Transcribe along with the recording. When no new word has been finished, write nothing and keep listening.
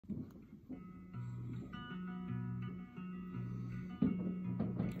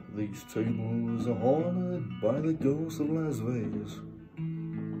These tables are haunted by the ghost of Las Vegas.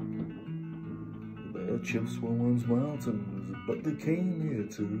 Their chips were once mountains, but they came here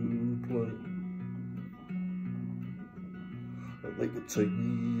to play. They could take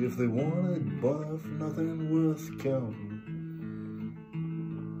me if they wanted, but for nothing worth counting.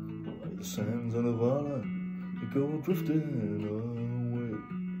 Like the sands of Nevada, they go drifting away.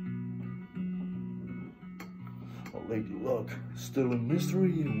 Oh, Lady Luck, still a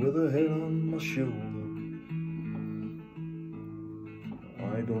mystery with her head on my shoulder.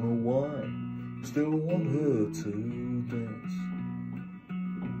 I don't know why, still want her to dance.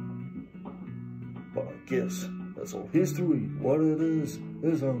 But I guess that's all history. What it is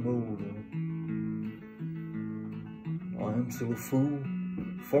I'm older. I'm still a fool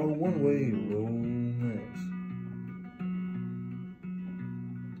for a one-way romance.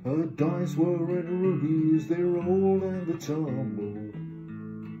 Her dice were red rubies, they rolled and they tumbled,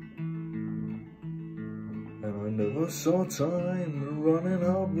 and I never saw time running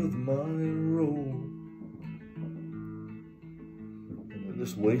out with my roll. In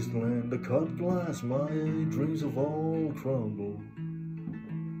this wasteland of cut glass, my dreams have all crumbled,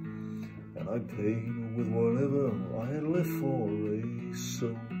 and I paid with whatever I had left for a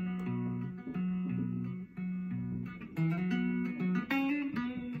soul.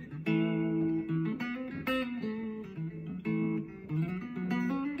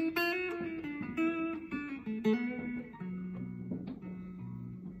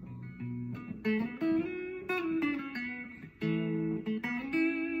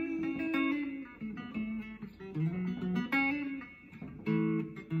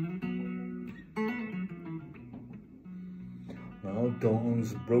 Now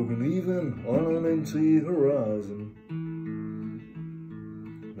dawn's broken even on an empty horizon.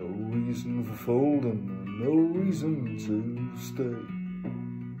 No reason for folding, no reason to stay.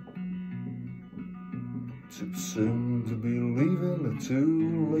 Too soon to be leaving,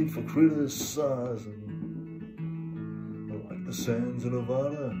 too late for criticizing. Like the sands of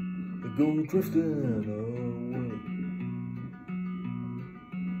Nevada, they go drifting away.